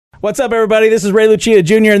What's up, everybody? This is Ray Lucia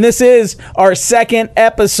Jr., and this is our second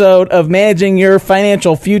episode of Managing Your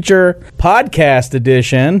Financial Future podcast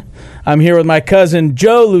edition. I'm here with my cousin,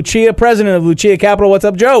 Joe Lucia, president of Lucia Capital. What's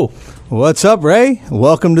up, Joe? What's up, Ray?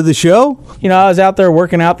 Welcome to the show. You know, I was out there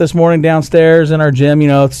working out this morning downstairs in our gym. You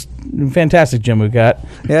know, it's a fantastic gym we've got.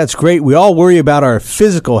 Yeah, it's great. We all worry about our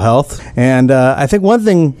physical health, and I think one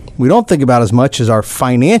thing we don't think about as much is our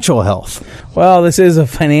financial health. Well, this is a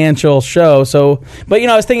financial show, but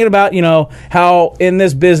I was thinking about, how in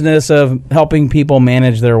this business of helping people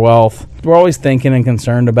manage their wealth, we're always thinking and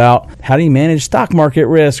concerned about how do you manage stock market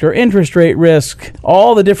risk or interest rate risk,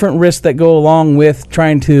 all the different risks that go along with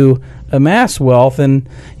trying to amass wealth. And,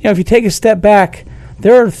 if you take a step back,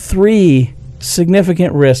 there are three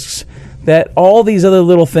significant risks that all these other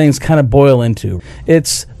little things kind of boil into.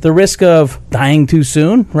 It's the risk of dying too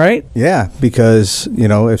soon, right? Yeah, because,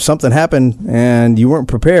 if something happened and you weren't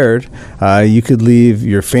prepared, you could leave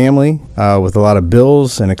your family with a lot of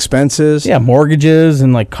bills and expenses. Yeah, mortgages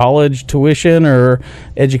and like college tuition or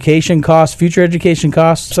education costs, future education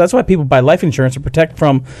costs. So that's why people buy life insurance to protect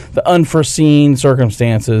from the unforeseen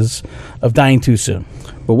circumstances of dying too soon.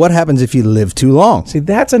 But what happens if you live too long? See,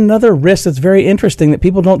 that's another risk that's very interesting that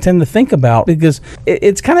people don't tend to think about because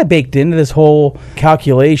it's kind of baked into this whole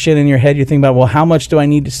calculation in your head. You're thinking about, well, how much do I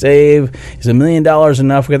need to save? Is $1 million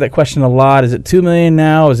enough? We get that question a lot. Is it $2 million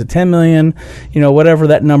now? Is it $10 million? Whatever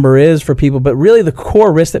that number is for people. But really the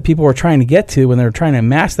core risk that people are trying to get to when they're trying to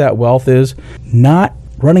amass that wealth is not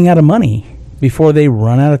running out of money before they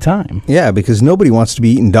run out of time. Yeah, because nobody wants to be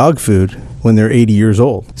eating dog food when they're 80 years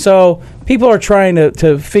old. So people are trying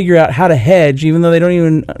to figure out how to hedge, even though they don't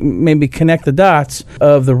even maybe connect the dots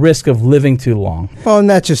of the risk of living too long. Well, and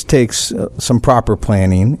that just takes some proper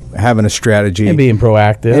planning, having a strategy. And being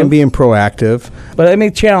proactive. But I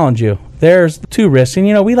may challenge you. There's two risks.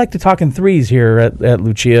 And, we like to talk in threes here at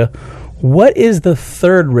Lucia. What is the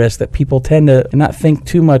third risk that people tend to not think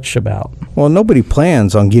too much about? Well, nobody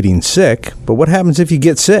plans on getting sick, but what happens if you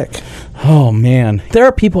get sick? Oh, man. There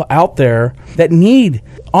are people out there that need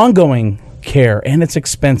ongoing care, and it's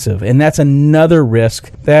expensive. And that's another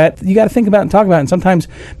risk that you got to think about and talk about. And sometimes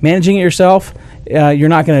managing it yourself, you're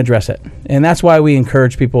not going to address it. And that's why we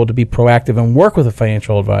encourage people to be proactive and work with a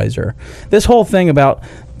financial advisor. This whole thing about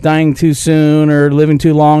dying too soon or living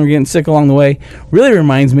too long or getting sick along the way really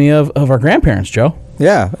reminds me of our grandparents, Joe.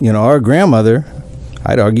 Yeah, our grandmother,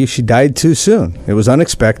 I'd argue she died too soon. It was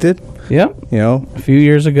unexpected. Yep. A few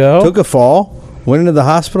years ago. Took a fall, went into the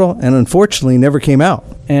hospital, and unfortunately never came out.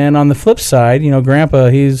 And on the flip side, Grandpa,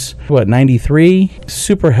 he's, 93,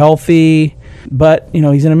 super healthy, but,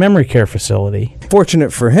 he's in a memory care facility.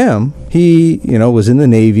 Fortunate for him, he, was in the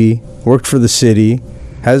Navy, worked for the city,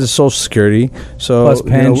 has a Social Security, so plus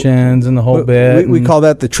pensions and the whole bit. We call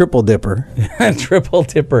that the triple dipper. Triple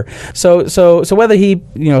dipper. So whether he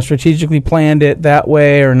strategically planned it that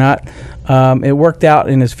way or not, it worked out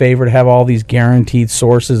in his favor to have all these guaranteed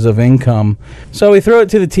sources of income. So we throw it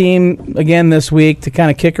to the team again this week to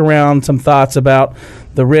kind of kick around some thoughts about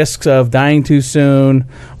the risks of dying too soon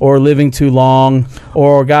or living too long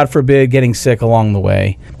or, God forbid, getting sick along the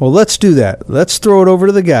way. Well, let's do that. Let's throw it over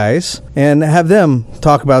to the guys and have them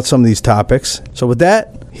talk about some of these topics. So with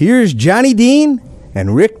that, here's Johnny Dean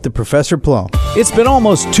and Rick the Professor Plum. It's been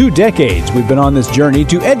almost 2 decades we've been on this journey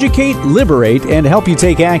to educate, liberate, and help you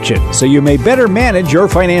take action so you may better manage your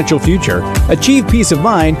financial future, achieve peace of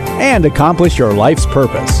mind, and accomplish your life's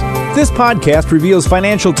purpose. This podcast reveals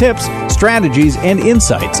financial tips, strategies, and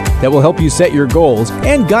insights that will help you set your goals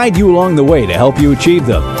and guide you along the way to help you achieve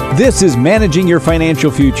them. This is Managing Your Financial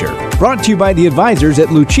Future, brought to you by the advisors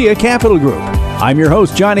at Lucia Capital Group. I'm your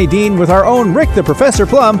host, Johnny Dean, with our own Rick the Professor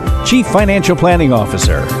Plum, Chief Financial Planning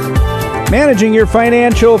Officer. Managing Your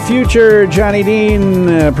Financial Future, Johnny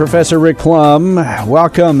Dean, Professor Rick Plum.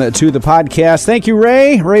 Welcome to the podcast. Thank you,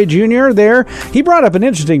 Ray Jr. there. He brought up an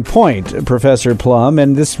interesting point, Professor Plum,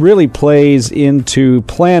 and this really plays into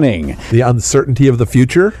planning. The uncertainty of the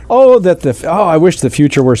future? I wish the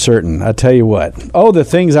future were certain. I'll tell you what. The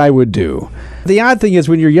things I would do. The odd thing is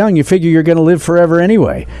when you're young, you figure you're going to live forever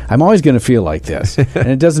anyway. I'm always going to feel like this. And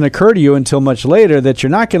it doesn't occur to you until much later that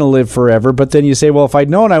you're not going to live forever. But then you say, well, if I'd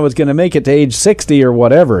known I was going to make it to age 60 or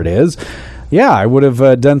whatever it is, I would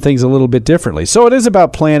have done things a little bit differently. So it is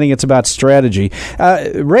about planning. It's about strategy.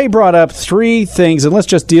 Ray brought up 3 things, and let's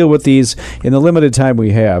just deal with these in the limited time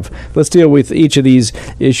we have. Let's deal with each of these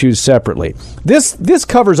issues separately. This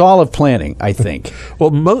covers all of planning, I think.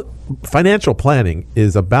 Well, financial planning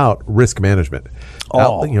is about risk management.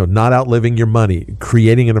 Not outliving your money,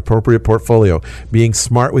 creating an appropriate portfolio, being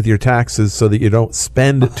smart with your taxes so that you don't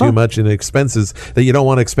spend too much in expenses that you don't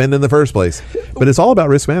want to expend in the first place. But it's all about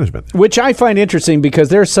risk management. Which I find interesting because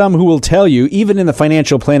there are some who will tell you, even in the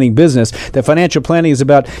financial planning business, that financial planning is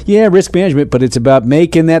about, risk management, but it's about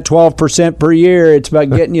making that 12% per year. It's about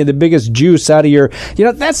getting you the biggest juice out of your,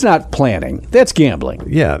 that's not planning. That's gambling.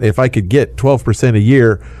 Yeah, if I could get 12% a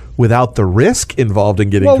year without the risk involved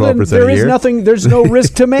in getting 12% a year. There's no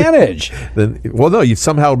risk to manage. You've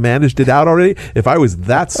somehow managed it out already. If I was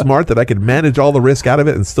that smart that I could manage all the risk out of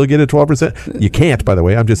it and still get a 12%, you can't, by the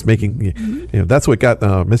way. I'm just making, that's what got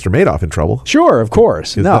Mr. Madoff in trouble. Sure, of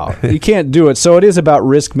course. No, you can't do it. So it is about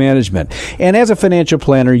risk management. And as a financial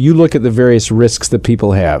planner, you look at the various risks that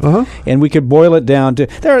people have. And we could boil it down to,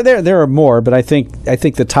 there are more, but I think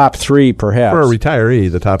the top three perhaps. For a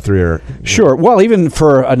retiree, the top three are. Sure. Well, even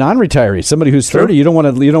for a non-retiree, somebody who's 30,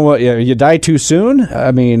 you die too soon.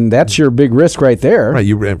 I mean, that's your big risk right there.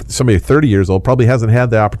 Right. Somebody 30 years old probably hasn't had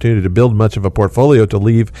the opportunity to build much of a portfolio to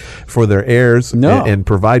leave for their heirs and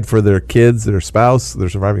provide for their kids, their spouse, their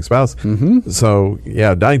surviving spouse. So,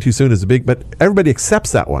 dying too soon is but everybody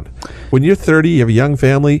accepts that one. When you're 30, you have a young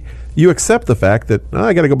family, you accept the fact that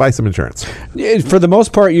I got to go buy some insurance. For the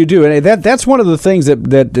most part, you do, and that's one of the things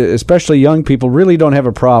that especially young people really don't have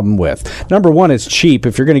a problem with. Number one, it's cheap.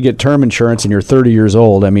 If you're going to get term insurance and you're 30 years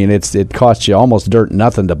old, I mean, it costs you almost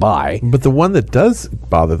nothing to buy. But the one that does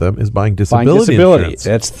bother them is buying disability insurance.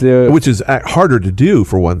 Which is harder to do,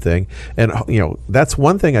 for one thing, and that's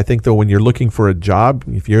one thing I think though when you're looking for a job,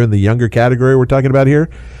 if you're in the younger category we're talking about here.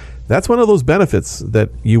 That's one of those benefits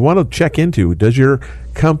that you want to check into. Does your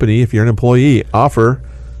company, if you're an employee, offer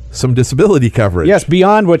some disability coverage? Yes,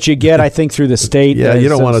 beyond what you get, I think, through the state. You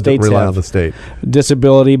don't want to rely on the state.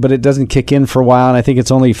 Disability, but it doesn't kick in for a while, and I think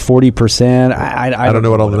it's only 40%. I don't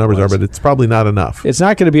know what all the numbers are, but it's probably not enough. It's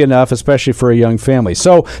not going to be enough, especially for a young family.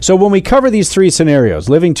 So when we cover these three scenarios,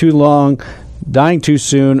 living too long, dying too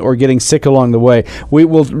soon, or getting sick along the way, we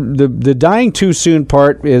will. The dying too soon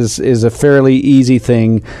part is a fairly easy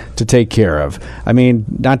thing to take care of. I mean,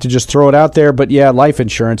 not to just throw it out there, but life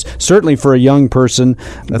insurance, certainly for a young person.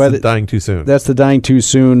 That's the dying too soon. That's the dying too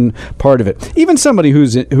soon part of it. Even somebody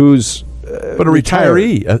who's but a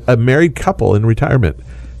retiree, a married couple in retirement,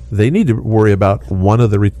 they need to worry about one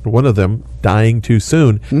of them dying too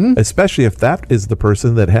soon, especially if that is the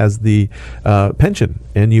person that has the pension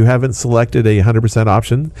and you haven't selected a 100%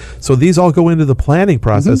 option. So these all go into the planning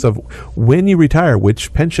process of when you retire,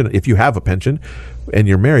 which pension, if you have a pension and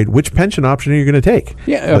you're married, which pension option are you going to take?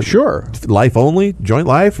 Sure. Life only, joint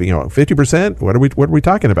life, 50%. What are we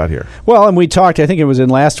talking about here? Well, and we talked, I think it was in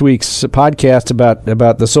last week's podcast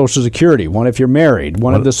about the Social Security. One if you're married,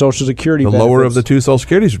 one of the Social Security benefits. Lower of the two Social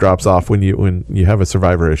Securities drops off when you have a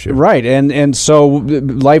survivor issue. Right, and so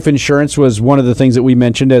life insurance was one of the things that we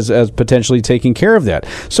mentioned as potentially taking care of that.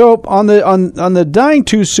 So on the dying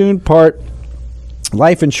too soon part,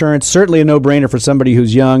 life insurance, certainly a no-brainer for somebody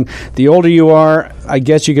who's young. The older you are, I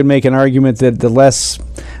guess you could make an argument that the less,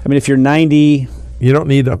 if you're 90... You don't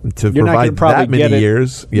need to provide that many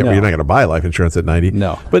years. You're not going to buy life insurance at 90.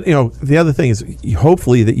 No. But, the other thing is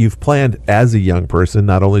hopefully that you've planned as a young person.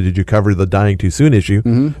 Not only did you cover the dying too soon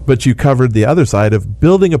issue, but you covered the other side of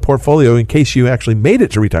building a portfolio in case you actually made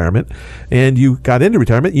it to retirement and you got into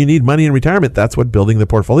retirement. You need money in retirement. That's what building the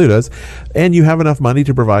portfolio does. And you have enough money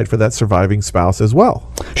to provide for that surviving spouse as well.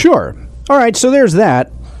 Sure. All right. So there's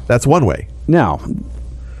that. That's one way. Now,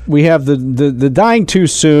 we have the dying too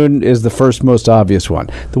soon is the first most obvious one.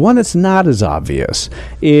 The one that's not as obvious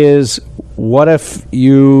is, what if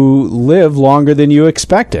you live longer than you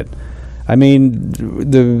expected? I mean,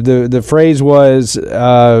 the phrase was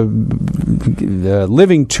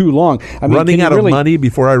living too long. Running out of money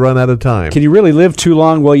before I run out of time. Can you really live too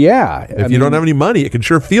long? Well, yeah. If you don't have any money, it can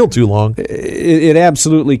sure feel too long. It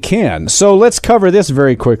absolutely can. So let's cover this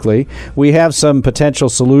very quickly. We have some potential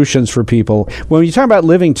solutions for people. When you talk about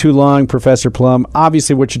living too long, Professor Plum,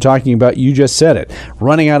 obviously what you're talking about, you just said it,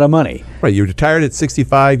 running out of money. Right, you're retired at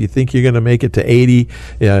 65. You think you're going to make it to 80.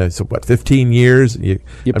 So 15 years? You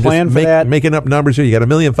plan for that. Making up numbers here. You got $1.5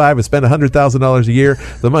 million and spend $100,000 a year.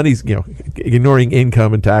 The money's ignoring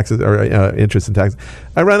income and taxes or interest and taxes.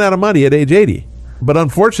 I run out of money at age 80, but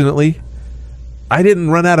unfortunately, I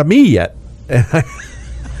didn't run out of me yet.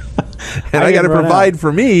 And I got to provide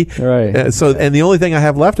for me. Right. And the only thing I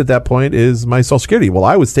have left at that point is my Social Security. Well,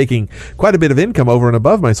 I was taking quite a bit of income over and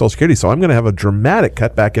above my Social Security, so I'm going to have a dramatic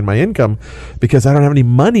cutback in my income because I don't have any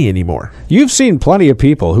money anymore. You've seen plenty of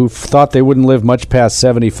people who thought they wouldn't live much past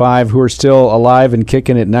 75 who are still alive and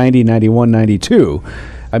kicking at 90, 91, 92.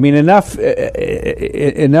 I mean, enough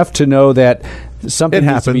to know that something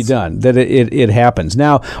needs to be done, that it happens.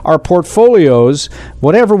 Now, our portfolios,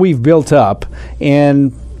 whatever we've built up,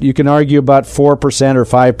 and you can argue about 4% or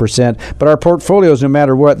 5%, but our portfolios, no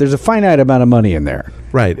matter what, there's a finite amount of money in there.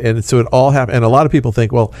 Right. And so it all happens. And a lot of people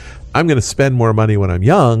think, well, I'm going to spend more money when I'm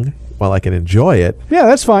young while I can enjoy it. Yeah,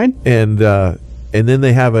 that's fine. And then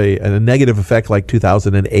they have a negative effect like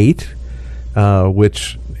 2008,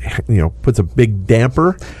 which puts a big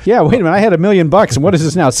damper. Yeah, wait a minute. I had $1 million, and what is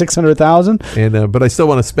this now? 600,000. And but I still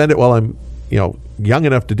want to spend it while I'm young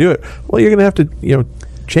enough to do it. Well, you're going to have to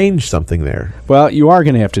change something there. Well, you are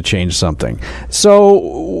going to have to change something.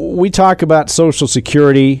 So we talk about Social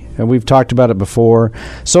Security, and we've talked about it before.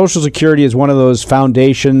 Social Security is one of those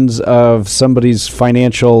foundations of somebody's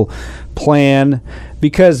financial plan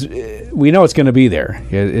because we know it's going to be there.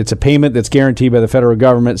 It's a payment that's guaranteed by the federal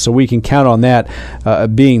government, so we can count on that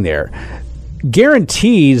being there.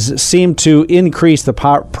 Guarantees seem to increase the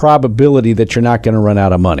probability that you're not going to run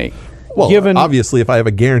out of money. Well, obviously, if I have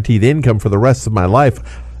a guaranteed income for the rest of my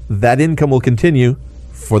life, that income will continue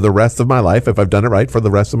for the rest of my life, if I've done it right, for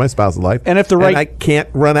the rest of my spouse's life. And if I can't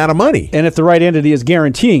run out of money. And if the right entity is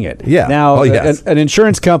guaranteeing it. Yeah. Now, an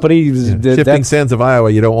insurance company... Shifting Sands of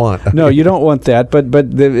Iowa, you don't want. No, you don't want that. But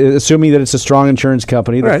assuming that it's a strong insurance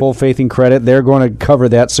company, the full faith and credit, they're going to cover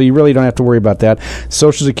that. So you really don't have to worry about that.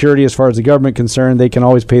 Social Security, as far as the government concerned, they can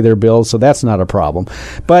always pay their bills, so that's not a problem.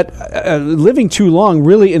 But living too long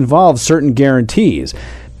really involves certain guarantees.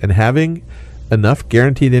 And having enough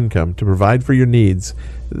guaranteed income to provide for your needs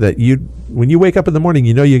that when you wake up in the morning,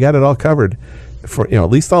 you got it all covered for at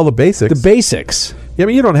least all the basics. The basics. Yeah, I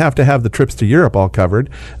mean, you don't have to have the trips to Europe all covered,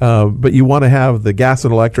 but you want to have the gas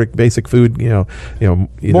and electric, basic food, either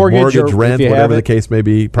mortgage rent, whatever the case may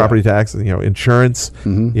be, property tax, insurance,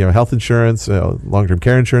 health insurance, long-term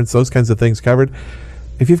care insurance, those kinds of things covered.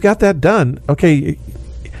 If you've got that done, okay,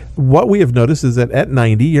 what we have noticed is that at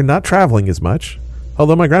 90, you're not traveling as much.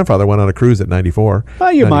 Although my grandfather went on a cruise at 94.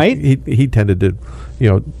 Well, you might. He tended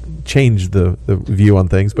to, change the view on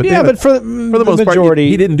things. But but for the most majority, part,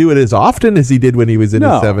 he didn't do it as often as he did when he was in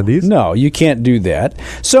his 70s. No, you can't do that.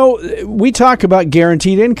 So we talk about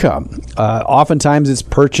guaranteed income. Oftentimes it's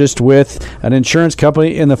purchased with an insurance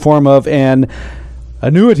company in the form of an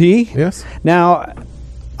annuity. Yes. Now,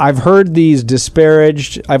 I've heard these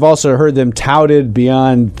disparaged. I've also heard them touted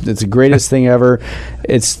beyond it's the greatest thing ever.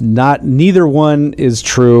 It's not. Neither one is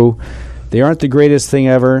true. They aren't the greatest thing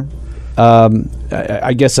ever.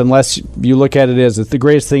 I guess unless you look at it as the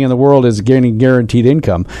greatest thing in the world is getting guaranteed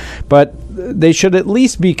income. But they should at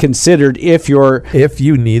least be considered if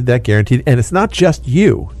you need that guaranteed. And it's not just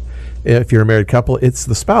you. If you're a married couple, it's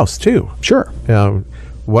the spouse too. Sure.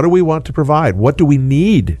 What do we want to provide? What do we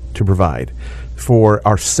need to provide for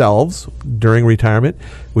ourselves during retirement?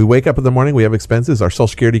 We wake up in the morning, we have expenses. Our Social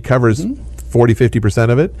Security covers 40-50%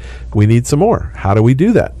 of it. We need some more. How do we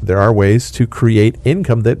do that? There are ways to create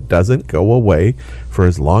income that doesn't go away for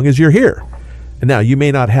as long as you're here. And now, you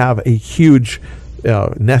may not have a huge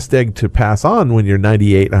nest egg to pass on when you're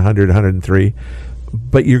 98, 100, 103,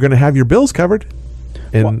 but you're going to have your bills covered.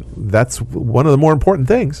 And that's one of the more important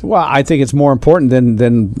things. Well, I think it's more important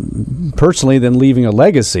than personally than leaving a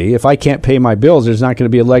legacy. If I can't pay my bills, there's not going to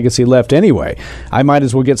be a legacy left anyway. I might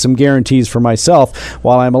as well get some guarantees for myself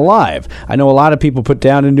while I'm alive. I know a lot of people put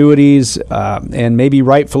down annuities, and maybe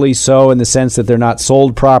rightfully so, in the sense that they're not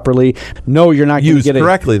sold properly. No, you're not going to get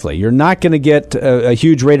correctly. You're not going to get a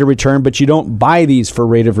huge rate of return, but you don't buy these for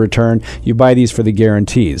rate of return. You buy these for the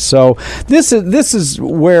guarantees. So this is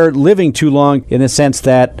where living too long, in a sense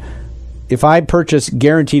that if I purchase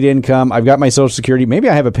guaranteed income, I've got my Social Security, maybe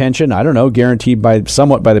I have a pension, I don't know, guaranteed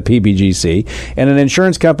somewhat by the PBGC, and an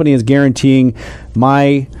insurance company is guaranteeing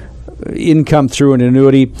my income through an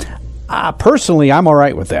annuity. Personally, I'm all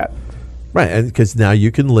right with that. Right, because now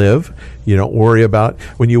you can live. You don't worry about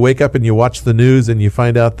when you wake up and you watch the news and you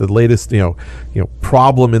find out the latest,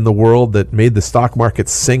 problem in the world that made the stock market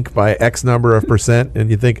sink by X number of percent, and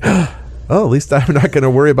you think, oh, at least I'm not going to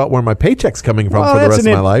worry about where my paycheck's coming from for the rest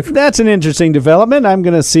of my life. That's an interesting development. I'm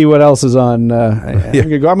going to see what else is on. I'm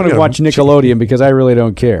going to watch Nickelodeon because I really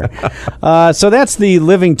don't care. So that's the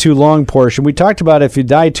living too long portion. We talked about if you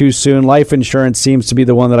die too soon, life insurance seems to be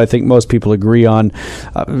the one that I think most people agree on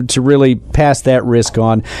to really pass that risk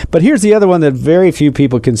on. But here's the other one that very few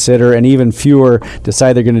people consider, and even fewer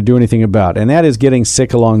decide they're going to do anything about, and that is getting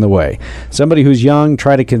sick along the way. Somebody who's young,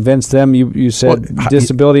 try to convince them. You said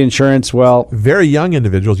disability insurance. Well, very young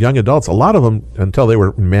individuals, young adults, a lot of them, until they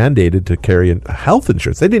were mandated to carry health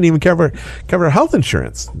insurance, they didn't even cover health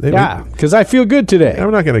insurance. Because I feel good today.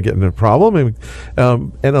 I'm not going to get in a problem.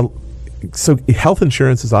 so health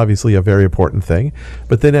insurance is obviously a very important thing,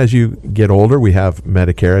 but then as you get older, we have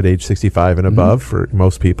Medicare at age 65 and above for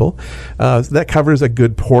most people. So that covers a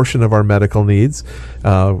good portion of our medical needs.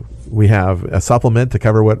 We have a supplement to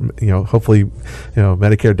cover what, hopefully,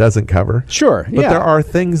 Medicare doesn't cover. Sure, But there are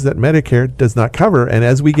things that Medicare does not cover. And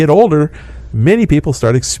as we get older, many people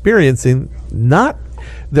start experiencing not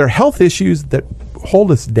their health issues that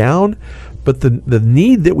hold us down, but the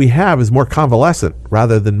need that we have is more convalescent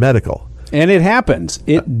rather than medical. And it happens.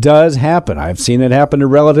 It does happen. I've seen it happen to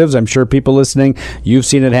relatives. I'm sure people listening, you've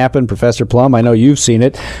seen it happen. Professor Plum, I know you've seen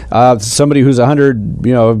it. Somebody who's 100,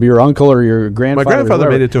 your uncle or your grandfather. My grandfather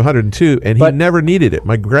made it to 102, and he never needed it.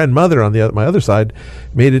 My grandmother on my other side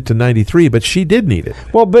made it to 93, but she did need it.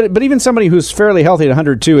 Well, but even somebody who's fairly healthy at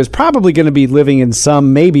 102 is probably going to be living in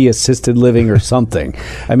some maybe assisted living or something.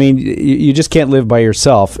 I mean, you just can't live by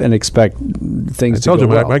yourself and expect things to go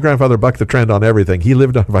well. My grandfather bucked the trend on everything. He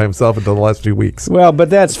lived by himself until the last 2 weeks. Well,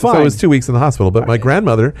 but that's fine. So it was 2 weeks in the hospital. But my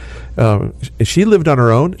grandmother, she lived on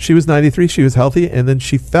her own. She was 93. She was healthy. And then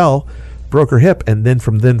she fell, broke her hip. And then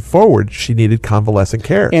from then forward, she needed convalescent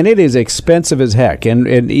care. And it is expensive as heck. And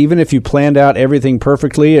even if you planned out everything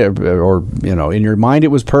perfectly or in your mind it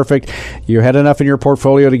was perfect, you had enough in your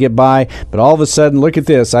portfolio to get by. But all of a sudden, look at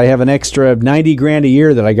this. I have an extra $90,000 a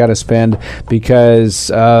year that I got to spend because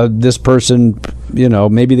this person,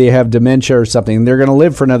 maybe they have dementia or something. And they're going to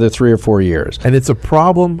live for another 3 or 4 years. And it's a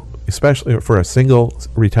problem, especially for a single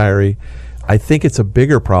retiree. I think it's a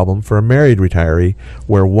bigger problem for a married retiree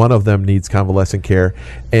where one of them needs convalescent care,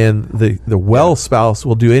 and the spouse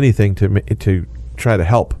will do anything to try to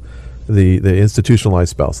help the institutionalized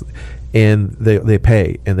spouse, and they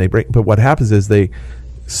pay and they break. But what happens is they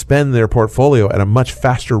spend their portfolio at a much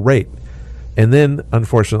faster rate, and then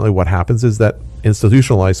unfortunately, what happens is that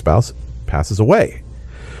institutionalized spouse passes away.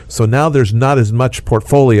 So now there's not as much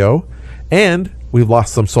portfolio, and we've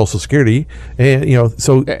lost some Social Security, and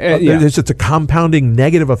there's just a compounding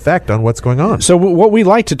negative effect on what's going on. So what we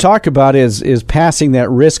like to talk about is passing that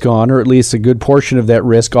risk on, or at least a good portion of that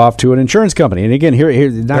risk off to an insurance company. And again,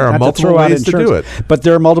 here there are multiple ways to do it, but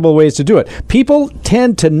there are multiple ways to do it. People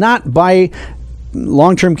tend to not buy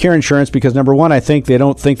long-term care insurance because, number one, I think they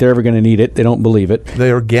don't think they're ever going to need it. They don't believe it.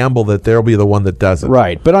 They gamble that they'll be the one that doesn't.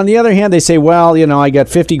 Right. But on the other hand, they say, well, I got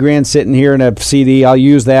 $50,000 sitting here in a CD. I'll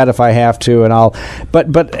use that if I have to, and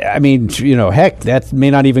But I mean, heck, that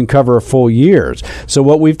may not even cover a full year's. So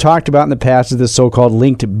what we've talked about in the past is this so-called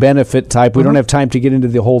linked benefit type. We don't have time to get into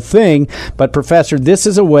the whole thing, but Professor, this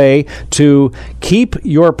is a way to keep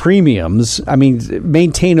your premiums. I mean,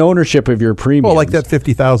 maintain ownership of your premiums. Well, like that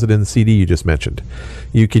 $50,000 in the CD you just mentioned.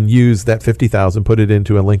 You can use that $50,000, put it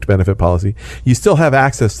into a linked benefit policy. You still have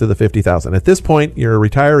access to the $50,000. At this point, you're a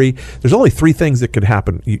retiree. There's only 3 things that could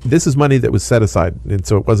happen. This is money that was set aside, and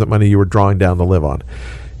so it wasn't money you were drawing down to live on.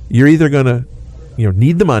 You're either going to,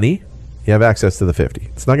 need the money. You have access to the 50.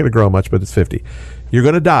 It's not going to grow much, but it's 50. You're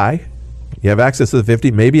going to die. You have access to the 50,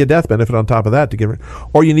 maybe a death benefit on top of that to give it,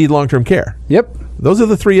 or you need long-term care. Yep. Those are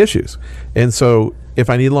the 3 issues. And so if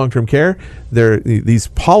I need long-term care, these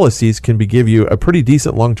policies can give you a pretty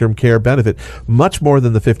decent long-term care benefit, much more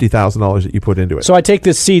than the $50,000 that you put into it. So I take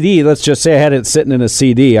this CD, let's just say I had it sitting in a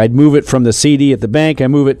CD. I'd move it from the CD at the bank. I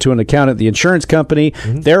move it to an account at the insurance company.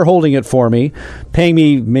 Mm-hmm. They're holding it for me, paying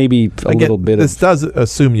me maybe a little bit. This does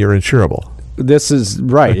assume you're insurable. This is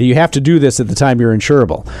right. You have to do this at the time you're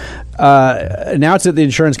insurable. Now it's at the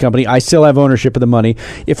insurance company. I still have ownership of the money.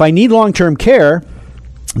 If I need long-term care,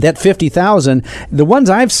 that $50,000, the ones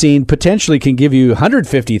I've seen potentially can give you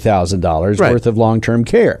 $150,000 worth of long-term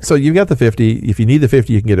care. So you've got the 50. If you need the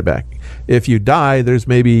 50, you can get it back. If you die, there's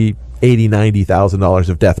maybe $80,000-$90,000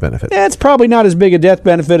 of death benefit. Yeah, it's probably not as big a death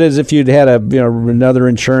benefit as if you'd had another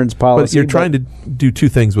insurance policy. But you're trying to do 2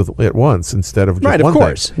 things at once instead of just one thing. Right, of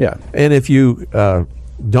course. Yeah. And if you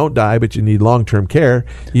don't die, but you need long-term care,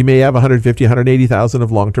 you may have $150,000, $180,000 of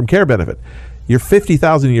long-term care benefit. Your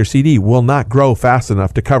 $50,000 in your CD will not grow fast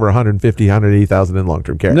enough to cover $150,000, $180,000 in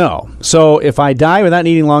long-term care. No. So if I die without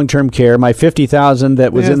needing long-term care, my $50,000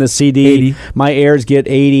 that was in the CD, 80. My heirs get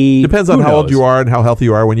 80. Depends on how old you are and how healthy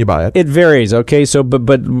you are when you buy it. It varies. Okay. So,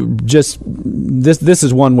 but just this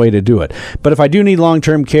is one way to do it. But if I do need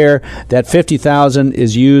long-term care, that $50,000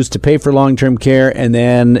 is used to pay for long-term care, and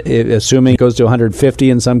then assuming it goes to $150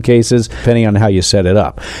 in some cases, depending on how you set it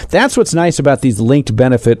up. That's what's nice about these linked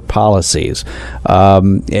benefit policies. I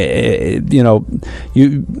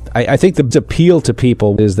think the appeal to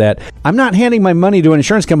people is that I'm not handing my money to an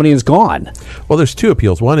insurance company and it's gone. Well, there's 2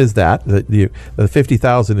 appeals. One is that the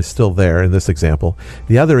 $50,000 is still there in this example.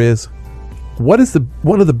 The other is, what is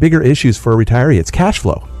one of the bigger issues for a retiree? It's cash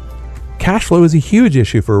flow. cash flow is a huge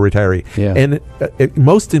issue for a retiree. Yeah. And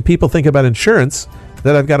most people think about insurance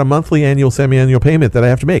that I've got a monthly, annual, semi-annual payment that I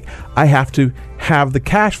have to make. I have to have the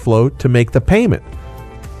cash flow to make the payment.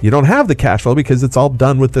 You don't have the cash flow because it's all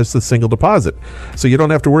done with this a single deposit. So you don't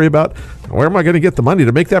have to worry about, where am I going to get the money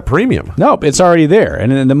to make that premium? Nope, it's already there,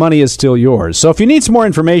 and the money is still yours. So if you need some more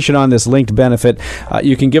information on this linked benefit,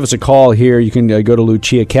 you can give us a call here. You can go to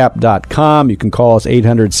LuciaCap.com. You can call us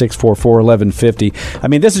 800-644-1150. I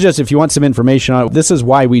mean, this is just if you want some information on it. This is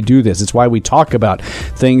why we do this. It's why we talk about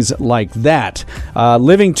things like that.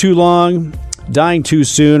 Living too long, dying too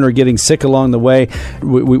soon, or getting sick along the way.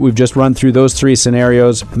 We've just run through those three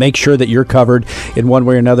scenarios. Make sure that you're covered in one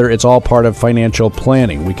way or another. It's all part of financial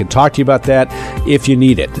planning. We can talk to you about that if you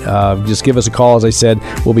need it. Just give us a call. As I said,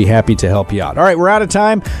 we'll be happy to help you out. All right, we're out of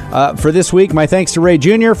time for this week. My thanks to Ray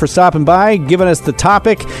Jr. for stopping by, giving us the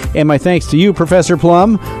topic, and my thanks to you, Professor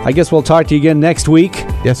Plum. I guess we'll talk to you again next week.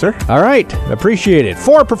 Yes, sir. All right, appreciate it.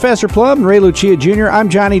 For Professor Plum and Ray Lucia Jr., I'm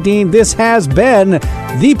Johnny Dean. This has been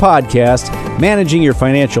the podcast, Managing Your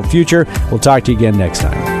Financial Future. We'll talk to you again next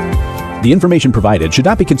time. The information provided should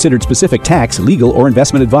not be considered specific tax, legal, or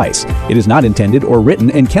investment advice. It is not intended or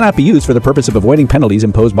written and cannot be used for the purpose of avoiding penalties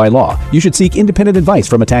imposed by law. You should seek independent advice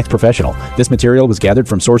from a tax professional. This material was gathered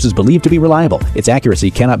from sources believed to be reliable. Its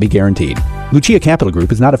accuracy cannot be guaranteed. Lucia Capital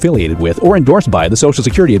Group is not affiliated with or endorsed by the Social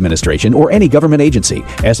Security Administration or any government agency.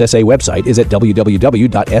 SSA website is at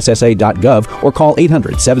www.ssa.gov or call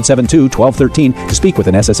 800-772-1213 to speak with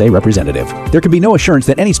an SSA representative. There can be no assurance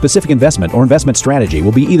that any specific investment or investment strategy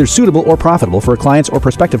will be either suitable or profitable for a client's or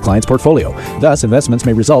prospective client's portfolio. Thus, investments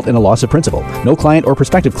may result in a loss of principal. No client or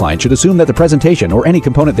prospective client should assume that the presentation or any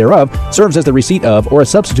component thereof serves as the receipt of or a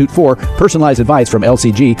substitute for personalized advice from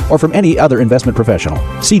LCG or from any other investment professional.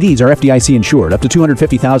 CDs are FDIC insured up to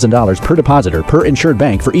 $250,000 per depositor per insured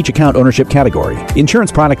bank for each account ownership category.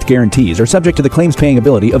 Insurance product guarantees are subject to the claims paying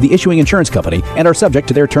ability of the issuing insurance company and are subject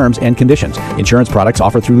to their terms and conditions. Insurance products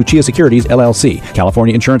offered through Lucia Securities, LLC.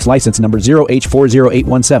 California Insurance License Number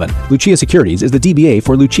 0H40817. Lucia Securities is the DBA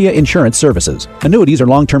for Lucia Insurance Services. Annuities are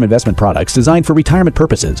long-term investment products designed for retirement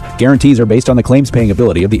purposes. Guarantees are based on the claims paying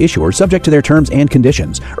ability of the issuer, subject to their terms and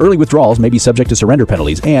conditions. Early withdrawals may be subject to surrender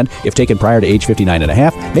penalties and, if taken prior to age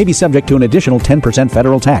 59.5, may be subject to an additional 10%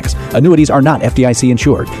 federal tax. Annuities are not FDIC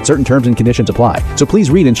insured. Certain terms and conditions apply, so please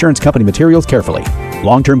read insurance company materials carefully.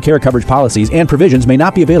 Long-term care coverage policies and provisions may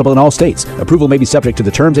not be available in all states. Approval may be subject to the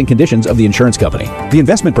terms and conditions of the insurance company. The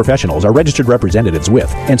investment professionals are registered representatives with,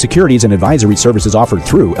 and securities and advisory services offered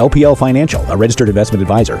through LPL Financial, a registered investment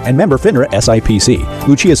advisor, and member FINRA SIPC.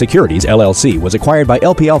 Lucia Securities, LLC was acquired by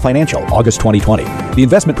LPL Financial, August 2020. The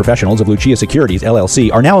investment professionals of Lucia Securities,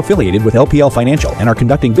 LLC are now affiliated with LPL Financial and are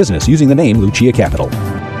conducting business using the name Lucia Capital.